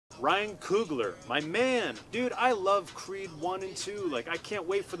Ryan Coogler, my man. Dude, I love Creed 1 and 2. Like, I can't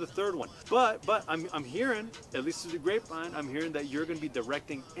wait for the third one. But I'm hearing, at least through the grapevine, I'm hearing that you're going to be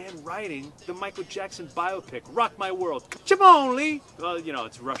directing and writing the Michael Jackson biopic, Rock My World. Chimoli! Well, you know,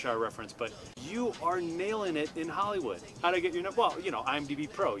 it's a Rush Hour reference, but you are nailing it in Hollywood. How'd I get your number? Well, you know, IMDb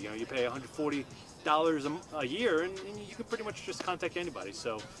Pro. You know, you pay $140 a year and you can pretty much just contact anybody.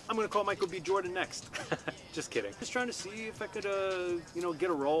 So I'm gonna call Michael B. Jordan next. Just kidding. Just trying to see if I could you know,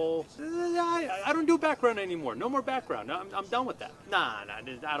 get a role. I don't do background anymore. No more background. I'm done with that. Nah,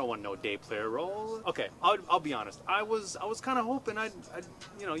 I don't want no day player role. Okay, I'll be honest. I was kind of hoping I'd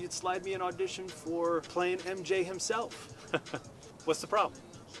you know, you'd slide me an audition for playing MJ himself. What's the problem?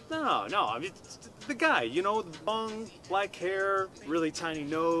 No, I mean, the guy, you know, long black hair, really tiny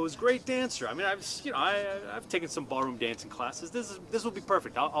nose, great dancer. I mean, I've taken some ballroom dancing classes. This will be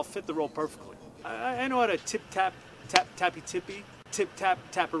perfect. I'll fit the role perfectly. I know how to tip tap, tappy tippy, tip tap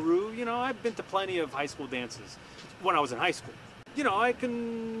taparoo. You know, I've been to plenty of high school dances when I was in high school. You know, I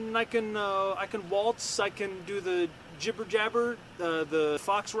can waltz. I can do the jibber jabber, the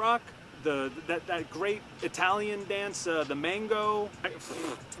fox rock. That great Italian dance, the mango.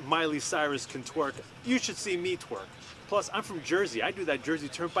 Miley Cyrus can twerk. You should see me twerk. Plus, I'm from Jersey. I do that Jersey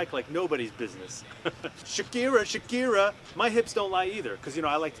Turnpike like nobody's business. Shakira. My hips don't lie either, because, you know,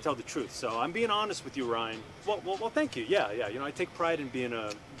 I like to tell the truth. So I'm being honest with you, Ryan. Well, thank you. Yeah. You know, I take pride in being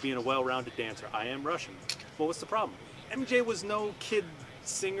a well-rounded dancer. I am Russian. Well, what's the problem? MJ was no kid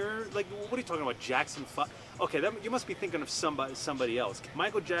singer. Like, what are you talking about, Jackson 5? Okay, you must be thinking of somebody else.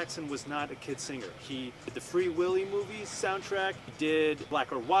 Michael Jackson was not a kid singer. He did the Free Willy movie soundtrack. He did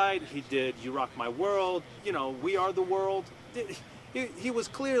Black or White. He did You Rock My World. You know, We Are the World. He was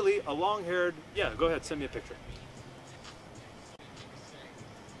clearly a long-haired... Yeah, go ahead, send me a picture.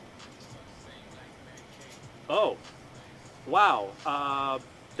 Oh, wow.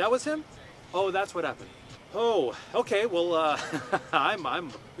 That was him? Oh, that's what happened. Oh, okay. Well,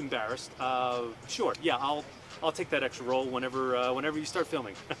 I'm embarrassed. Sure. Yeah, I'll take that extra role whenever you start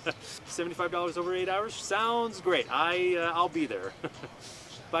filming. $75 over 8 hours sounds great. I'll be there.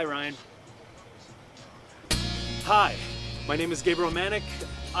 Bye, Ryan. Hi, my name is Gabriel Manick.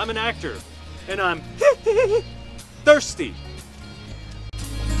 I'm an actor, and I'm thirsty.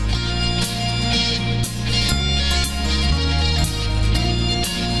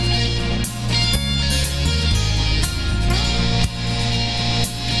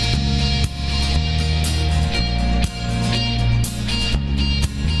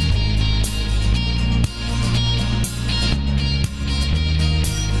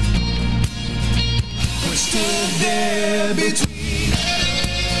 There between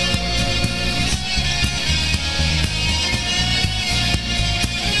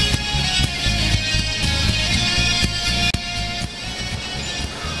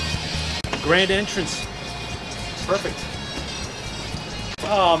grand entrance. Perfect.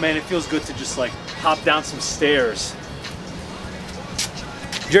 Oh man, it feels good to just like hop down some stairs.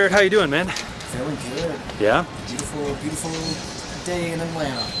 Jared, how you doing, man? Feeling good. Yeah? Beautiful day in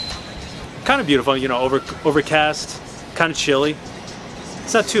Atlanta. Kind of beautiful, you know, overcast, kind of chilly.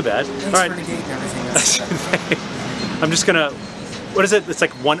 It's not too bad. Thanks all right. for negating everything else. I'm just gonna, what is it? It's like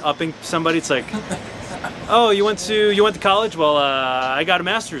one-upping somebody. It's like, oh, you went to college? Well, I got a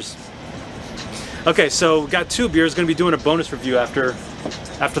master's. Okay, so got 2 beers. Gonna be doing a bonus review after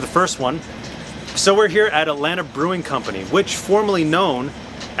the first one. So we're here at Atlanta Brewing Company, which formerly known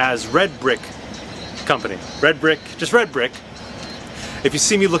as Red Brick Company. Red Brick, just Red Brick. If you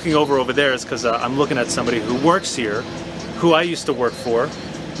see me looking over there, it's because I'm looking at somebody who works here, who I used to work for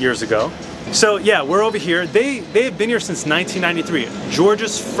years ago. So yeah, we're over here. They have been here since 1993.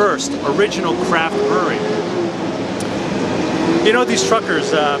 Georgia's first original craft brewery. You know, these truckers,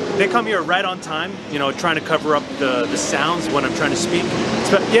 they come here right on time, you know, trying to cover up the sounds when I'm trying to speak.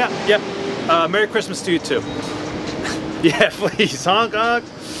 Yeah. Merry Christmas to you too. Yeah, please, honk, honk.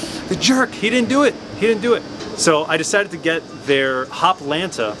 The jerk, he didn't do it. So I decided to get their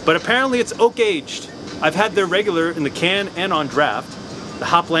Hoplanta, but apparently it's oak aged. I've had their regular in the can and on draft. The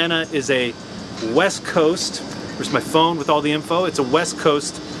Hoplanta is a West Coast, where's my phone with all the info? It's a West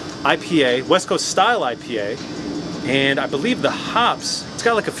Coast IPA, West Coast style IPA. And I believe the hops, it's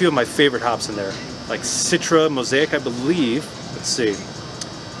got like a few of my favorite hops in there, like Citra, Mosaic, I believe. Let's see.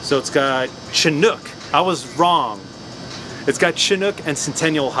 So it's got Chinook. I was wrong. It's got Chinook and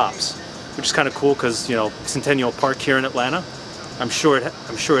Centennial hops, which is kind of cool because, you know, Centennial Park here in Atlanta. I'm sure it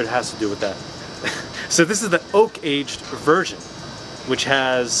has to do with that. So this is the oak aged version, which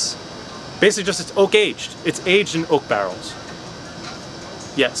has basically just, it's oak aged. It's aged in oak barrels.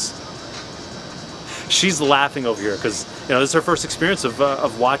 Yes. she's laughing over here because this is her first experience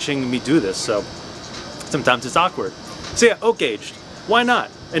of watching me do this. So sometimes it's awkward. So yeah, oak aged. Why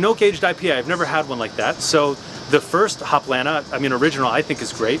not? An oak aged IPA. I've never had one like that. So the first Hoplanta, I mean original, I think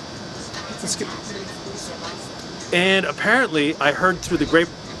is great. Let's get. And apparently, I heard through the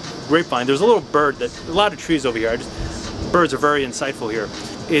grapevine, there's a little bird that a lot of trees over here. Birds are very insightful here.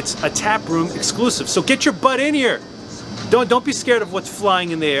 It's a tap room exclusive. So get your butt in here. Don't be scared of what's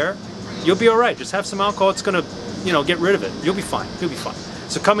flying in the air. You'll be all right. Just have some alcohol. It's gonna, get rid of it. You'll be fine. You'll be fine.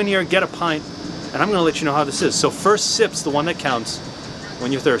 So come in here, get a pint, and I'm gonna let you know how this is. So first sip's the one that counts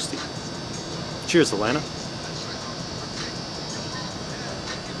when you're thirsty. Cheers, Alana.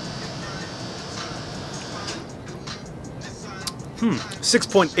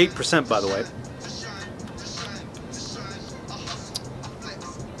 6.8% by the way.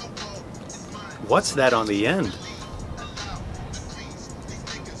 What's that on the end?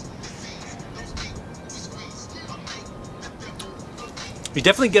 You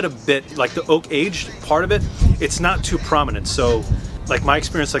definitely get a bit, like the oak aged part of it, it's not too prominent. So like my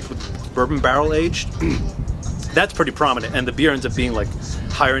experience like with bourbon barrel aged, that's pretty prominent and the beer ends up being like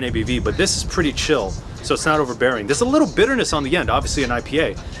higher in ABV, but this is pretty chill. So it's not overbearing. There's a little bitterness on the end, obviously an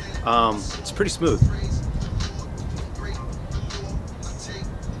IPA. It's pretty smooth.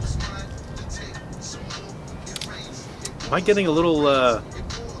 Am I getting a little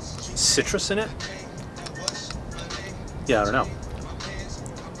citrus in it? Yeah, I don't know.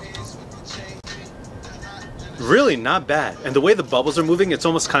 Really not bad. And the way the bubbles are moving, it's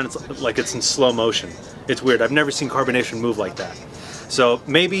almost kind of like it's in slow motion. It's weird. I've never seen carbonation move like that. So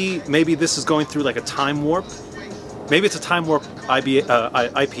maybe this is going through like a time warp. Maybe it's a time warp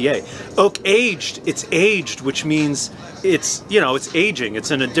IPA. Oak aged, it's aged, which means it's, it's aging.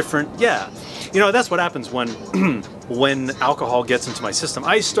 It's in a different, that's what happens when when alcohol gets into my system.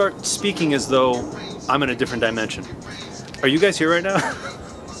 I start speaking as though I'm in a different dimension. Are you guys here right now?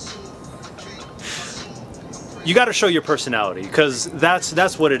 You got to show your personality because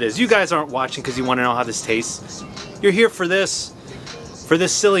that's what it is. You guys aren't watching because you want to know how this tastes. You're here for this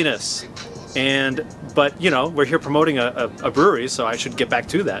silliness. But we're here promoting a brewery, so I should get back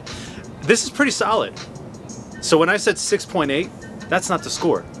to that. This is pretty solid. So when I said 6.8, that's not the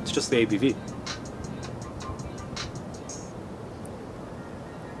score. It's just the ABV.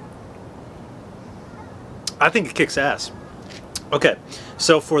 I think it kicks ass. Okay,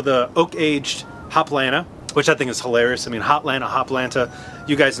 so for the oak aged Hoplanta, which I think is hilarious. I mean, Hoplanta.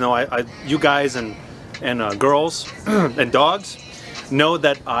 You guys know you guys and girls and dogs know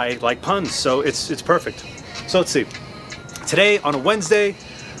that I like puns, so it's perfect. So let's see. Today on a Wednesday,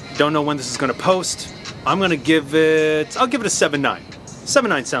 don't know when this is going to post. I'll give it a 7.9.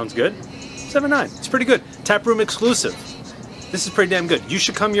 7.9 sounds good. 7.9. It's pretty good. Taproom exclusive. This is pretty damn good. You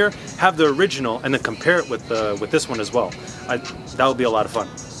should come here, have the original, and then compare it with this one as well. That would be a lot of fun.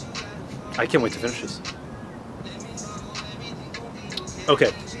 I can't wait to finish this.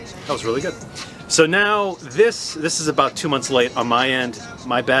 Okay, that was really good. So now this is about 2 months late on my end.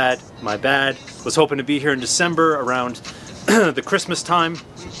 My bad. Was hoping to be here in December around the Christmas time.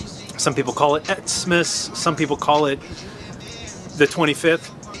 Some people call it Xmas. Some people call it the 25th.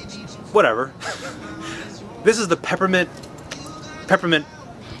 Whatever. This is the peppermint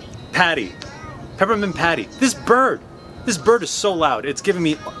patty. Peppermint patty. This bird is so loud. It's giving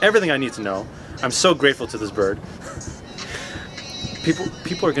me everything I need to know. I'm so grateful to this bird.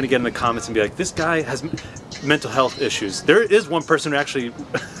 People are going to get in the comments and be like, this guy has mental health issues. There is one person who actually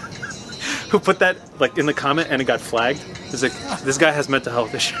who put that like in the comment and it got flagged. It's like, this guy has mental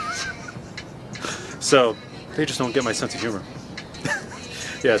health issues. So they just don't get my sense of humor.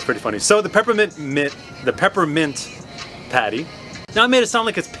 Yeah, it's pretty funny. So the peppermint patty. Now I made it sound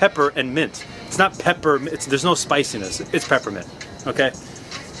like it's pepper and mint. It's not pepper. There's no spiciness. It's peppermint. Okay,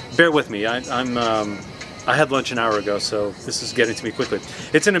 bear with me. I had lunch an hour ago, so this is getting to me quickly.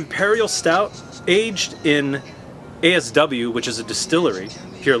 It's an Imperial Stout aged in ASW, which is a distillery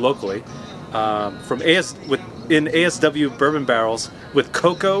here locally, in ASW bourbon barrels with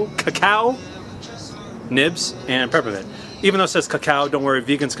cacao, nibs, and peppermint. Even though it says cacao, don't worry,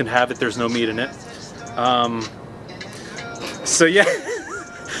 vegans can have it. There's no meat in it. So yeah,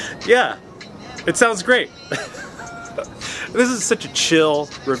 yeah, it sounds great. This is such a chill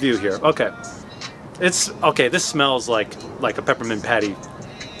review here. Okay. This smells like a peppermint patty.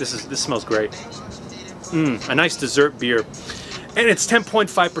 This smells great. A nice dessert beer. And it's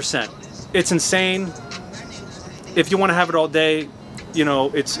 10.5%. It's insane. If you want to have it all day,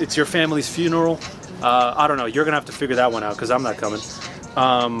 it's your family's funeral. I don't know. You're going to have to figure that one out because I'm not coming.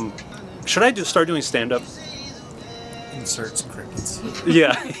 Should I start doing stand-up? Insert some crickets.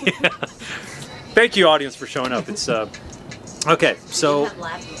 Yeah. Thank you, audience, for showing up. It's okay. So. We have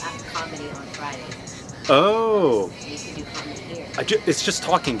live comedy on Fridays. Oh. So you can do comedy here. It's just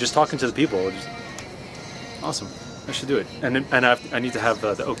talking to the people. Awesome. I should do it. And I need to have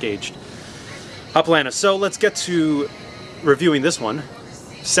the oak aged Hoplanta. So let's get to reviewing this one.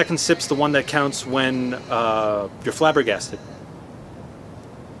 Second sip's the one that counts when you're flabbergasted.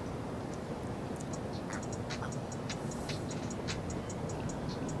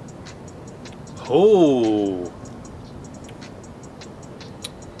 Oh.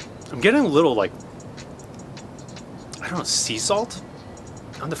 I'm getting a little, like, I don't know, sea salt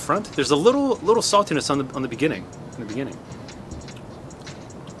on the front. There's a little saltiness on the beginning. In the beginning.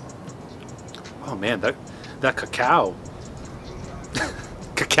 Oh man, that cacao.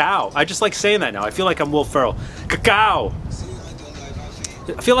 Cacao. I just like saying that now. I feel like I'm Will Ferrell. Cacao.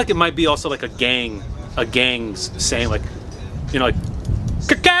 I feel like it might be also like a gang's saying, like, you know, like,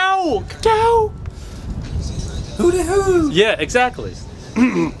 cacao, cacao. Who the who? Yeah, exactly.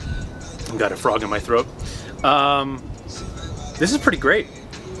 Got a frog in my throat. This is pretty great.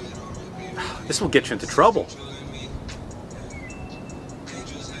 This will get you into trouble.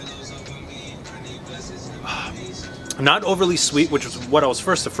 Not overly sweet, which was what I was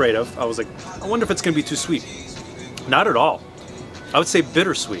first afraid of. I was like, I wonder if it's going to be too sweet. Not at all. I would say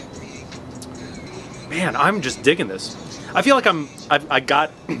bittersweet. Man, I'm just digging this. I feel like I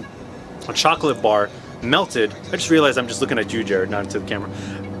got a chocolate bar melted. I just realized I'm just looking at you, Jared, not into the camera.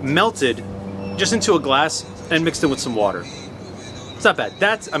 Melted just into a glass and mixed in with some water. It's not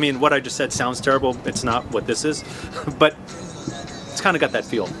bad. I mean, what I just said sounds terrible. It's not what this is, but it's kind of got that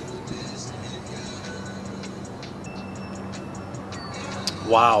feel.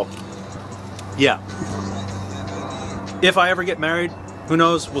 Wow. Yeah. If I ever get married, who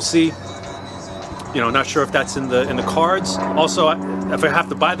knows? We'll see. You know, not sure if that's in the cards. Also, if I have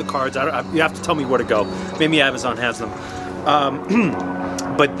to buy the cards, you have to tell me where to go. Maybe Amazon has them.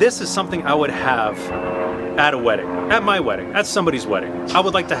 But this is something I would have at a wedding, at my wedding, at somebody's wedding. I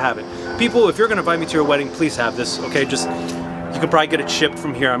would like to have it. People, if you're going to invite me to your wedding, please have this. Okay, just you can probably get it shipped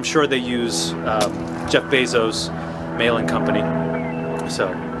from here. I'm sure they use Jeff Bezos' mailing company.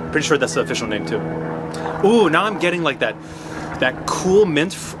 So, pretty sure that's the official name too. Ooh, now I'm getting like that cool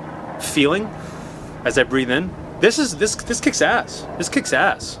mint feeling as I breathe in. This kicks ass. This kicks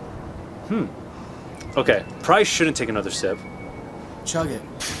ass. Okay, probably shouldn't take another sip. Chug it.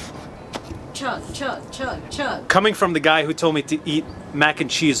 Chug, chug, chug, chug. Coming from the guy who told me to eat mac and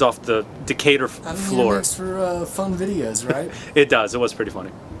cheese off the Decatur floor. It makes for fun videos, right? It does. It was pretty funny.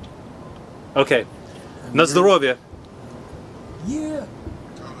 Okay. Na zdrowie. Yeah.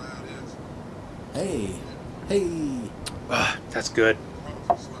 Hey. That's good.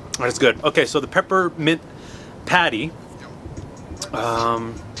 That's good. Okay, so the peppermint patty.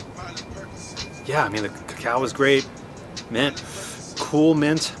 Yeah, I mean the cacao is great. Mint, cool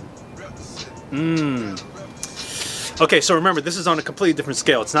mint. Okay, so remember, this is on a completely different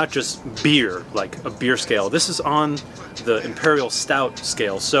scale. It's not just beer, like a beer scale. This is on the Imperial Stout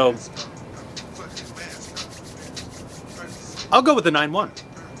scale. So I'll go with the 9.1.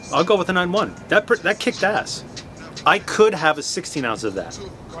 I'll go with the 9.1. That kicked ass. I could have a 16 ounce of that.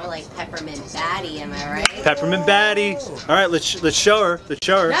 More like peppermint batty, am I right? Peppermint batty. All right, let's show her. Let's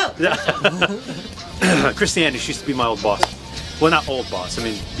show her. No. Christiane, she used to be my old boss. Well, not old boss. I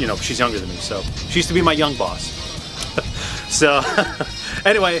mean, you know, she's younger than me, so she used to be my young boss. So,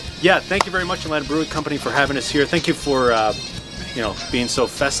 anyway, yeah, thank you very much, Atlanta Brewing Company, for having us here. Thank you for, you know, being so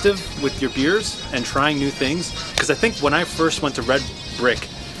festive with your beers and trying new things. Because I think when I first went to Red Brick,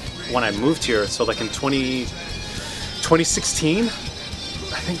 when I moved here, so like in 2016, I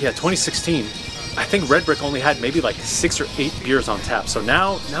think, yeah, 2016, I think Red Brick only had maybe like 6 or 8 beers on tap. So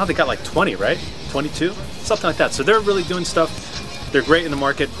now they got like 20, right? 22? Something like that. So they're really doing stuff. They're great in the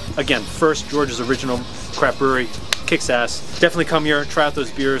market. Again, First, Georgia's original craft brewery. Kicks ass. Definitely come here, try out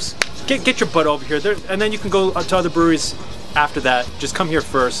those beers. Get your butt over here. And then you can go to other breweries after that. Just come here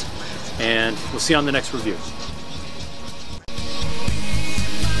first, and we'll see you on the next review.